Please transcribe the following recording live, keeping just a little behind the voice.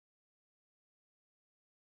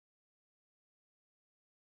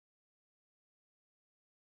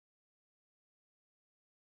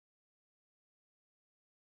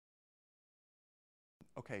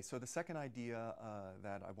Okay, so the second idea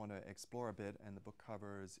that I want to explore a bit, and the book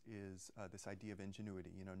covers, is this idea of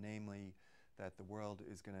ingenuity. Namely, that the world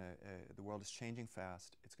is changing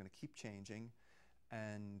fast. It's going to keep changing,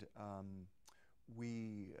 and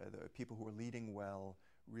the people who are leading well,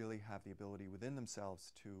 really have the ability within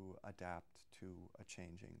themselves to adapt to a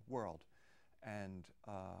changing world. And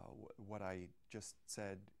what I just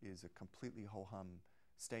said is a completely ho-hum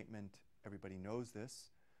statement. Everybody knows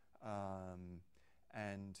this.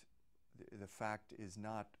 And the fact is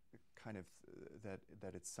not kind of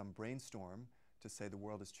that it's some brainstorm to say the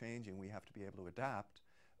world is changing, we have to be able to adapt.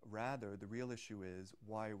 Rather, the real issue is,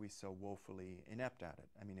 why are we so woefully inept at it?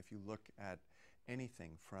 I mean, if you look at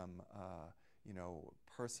anything from,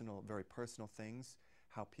 very personal things,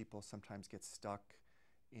 how people sometimes get stuck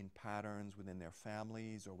in patterns within their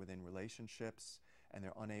families or within relationships, and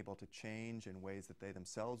they're unable to change in ways that they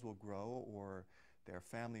themselves will grow or their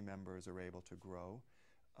family members are able to grow.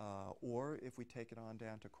 Or if we take it on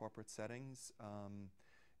down to corporate settings,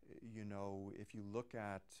 if you look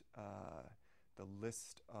at the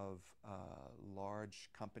list of large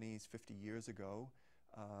companies 50 years ago,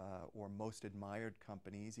 or most admired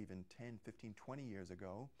companies even 10, 15, 20 years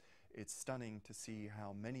ago, it's stunning to see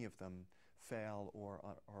how many of them fail or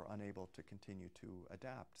are unable to continue to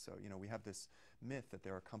adapt. So, we have this myth that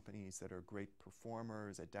there are companies that are great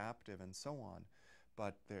performers, adaptive, and so on,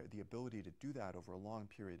 but the ability to do that over a long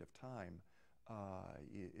period of time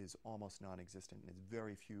is almost non-existent, and there's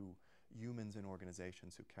very few humans and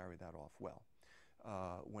organizations who carry that off well.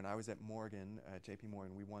 When I was at JP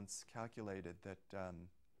Morgan, we once calculated that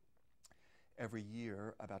every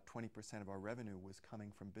year about 20% of our revenue was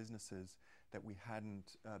coming from businesses that we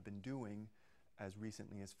hadn't been doing as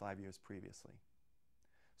recently as 5 years previously.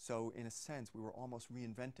 So in a sense, we were almost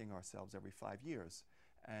reinventing ourselves every 5 years.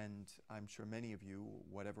 And I'm sure many of you,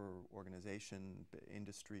 whatever organization,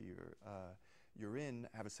 industry you're in,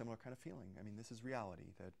 have a similar kind of feeling. I mean, this is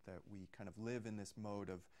reality, that we kind of live in this mode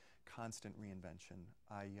of constant reinvention.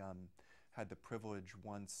 I had the privilege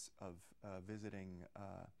once of visiting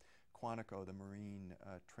Quantico, the Marine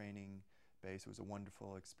training base. It was a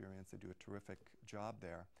wonderful experience. They do a terrific job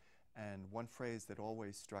there. And one phrase that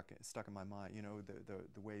always stuck in my mind,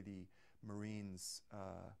 the way the Marines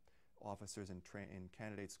officers in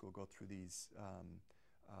candidate school go through these,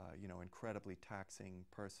 incredibly taxing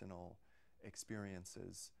personal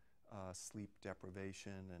experiences, sleep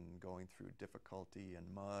deprivation and going through difficulty and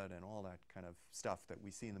mud and all that kind of stuff that we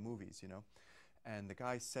see in the movies, And the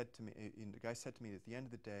guy said to me, at the end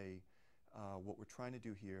of the day, what we're trying to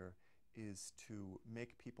do here is to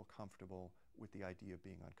make people comfortable with the idea of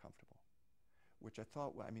being uncomfortable. Which I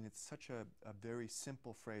thought, it's such a very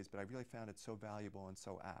simple phrase, but I really found it so valuable and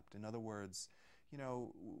so apt. In other words,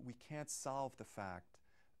 we can't solve the fact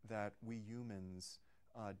that we humans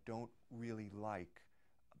don't really like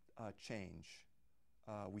change.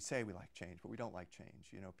 We say we like change, but we don't like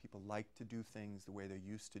change. People like to do things the way they're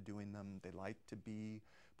used to doing them. They like to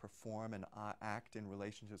perform and act in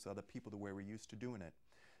relationships with other people the way we're used to doing it.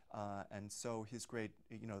 And so his great,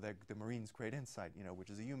 the Marine's great insight, which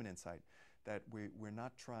is a human insight, that we're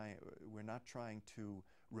not trying to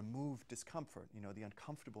remove discomfort, the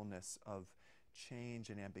uncomfortableness of change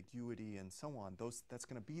and ambiguity and so on. That's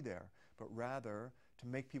going to be there, but rather to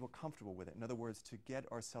make people comfortable with it. In other words, to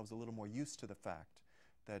get ourselves a little more used to the fact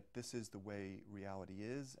that this is the way reality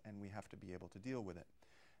is, and we have to be able to deal with it.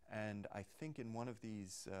 And I think in one of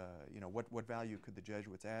these, what value could the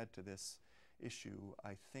Jesuits add to this issue?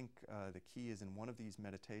 I think the key is in one of these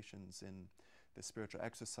meditations in the spiritual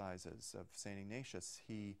exercises of St. Ignatius.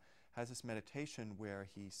 He has this meditation where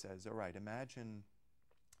he says, all right, imagine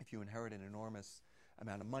if you inherit an enormous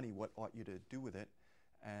amount of money, what ought you to do with it?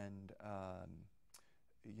 And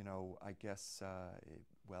I guess,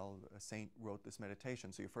 a saint wrote this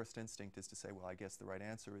meditation. So your first instinct is to say, well, I guess the right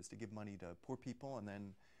answer is to give money to poor people and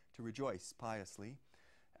then to rejoice piously.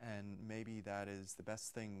 And maybe that is the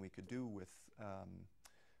best thing we could do with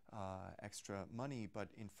extra money, but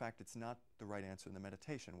in fact it's not the right answer in the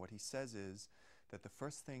meditation. What he says is that the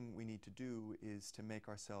first thing we need to do is to make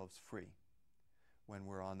ourselves free. When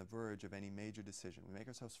we're on the verge of any major decision, we make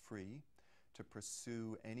ourselves free to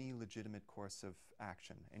pursue any legitimate course of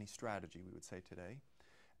action, any strategy, we would say today.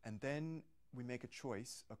 And then we make a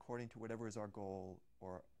choice according to whatever is our goal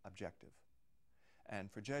or objective.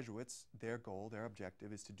 And for Jesuits, their goal, their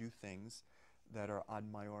objective, is to do things that are ad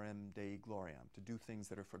maiorem Dei gloriam, to do things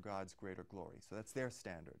that are for God's greater glory. So that's their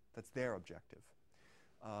standard. That's their objective.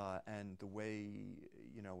 And the way,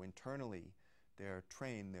 internally they're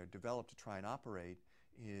trained, they're developed to try and operate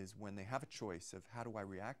is when they have a choice of how do I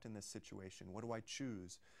react in this situation, what do I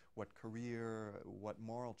choose, what career, what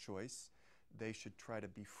moral choice, they should try to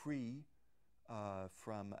be free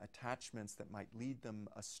from attachments that might lead them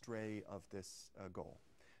astray of this goal.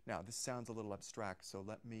 Now, this sounds a little abstract, so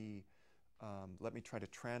let me try to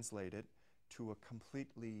translate it to a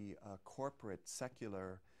completely corporate,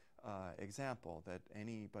 secular example that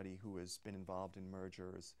anybody who has been involved in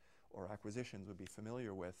mergers or acquisitions would be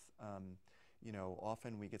familiar with. You know,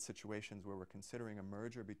 often we get situations where we're considering a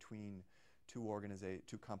merger between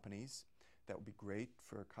two companies that would be great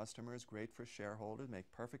for customers, great for shareholders,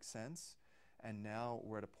 make perfect sense. And now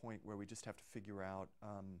we're at a point where we just have to figure out,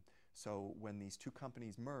 so when these two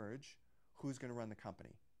companies merge, who's going to run the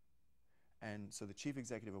company? And so the chief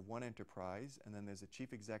executive of one enterprise, and then there's a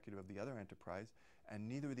chief executive of the other enterprise, and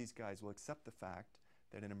neither of these guys will accept the fact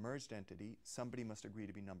that in a merged entity, somebody must agree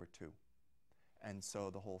to be number two. And so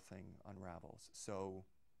the whole thing unravels. So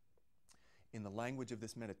in the language of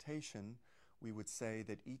this meditation, we would say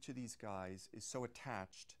that each of these guys is so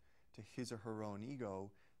attached to his or her own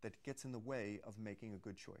ego that it gets in the way of making a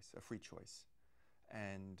good choice, a free choice.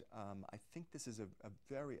 And I think this is a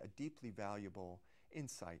deeply valuable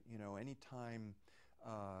insight. You know, anytime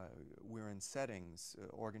we're in settings,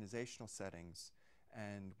 organizational settings,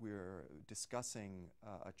 and we're discussing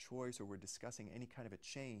a choice or we're discussing any kind of a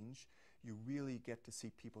change, you really get to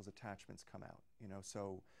see people's attachments come out. You know,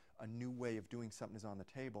 so a new way of doing something is on the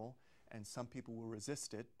table, and some people will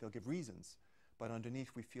resist it. They'll give reasons. But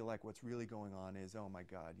underneath, we feel like what's really going on is, oh my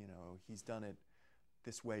God, you know, he's done it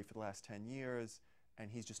this way for the last 10 years, and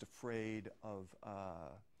he's just afraid of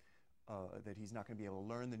that he's not going to be able to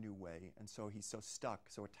learn the new way. And so he's so stuck,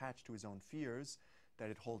 so attached to his own fears, that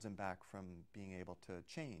it holds him back from being able to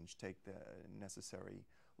change, take the necessary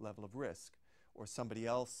level of risk. Or somebody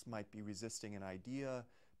else might be resisting an idea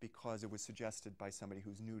because it was suggested by somebody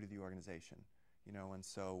who's new to the organization. You know, and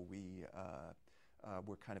so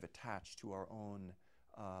we're kind of attached to our own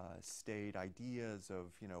staid ideas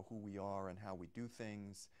of, you know, who we are and how we do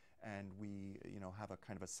things, and we, you know, have a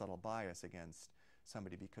kind of a subtle bias against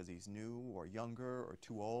somebody because he's new or younger or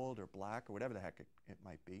too old or black or whatever the heck it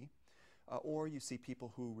might be. Or you see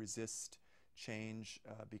people who resist change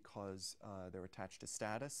because they're attached to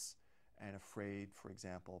status and afraid, for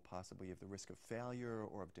example, possibly of the risk of failure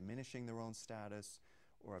or of diminishing their own status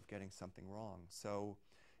or of getting something wrong. So,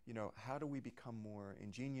 you know, how do we become more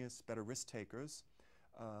ingenious, better risk takers?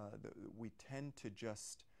 We tend to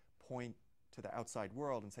just point to the outside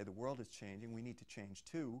world and say the world is changing, we need to change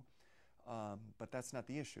too. But that's not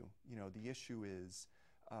the issue. You know, the issue is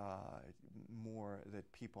more that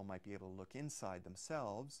people might be able to look inside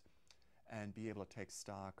themselves and be able to take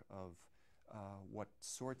stock of what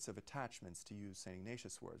sorts of attachments, to use St.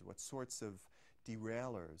 Ignatius' words, what sorts of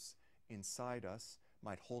derailers inside us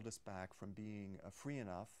might hold us back from being free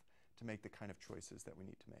enough to make the kind of choices that we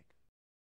need to make.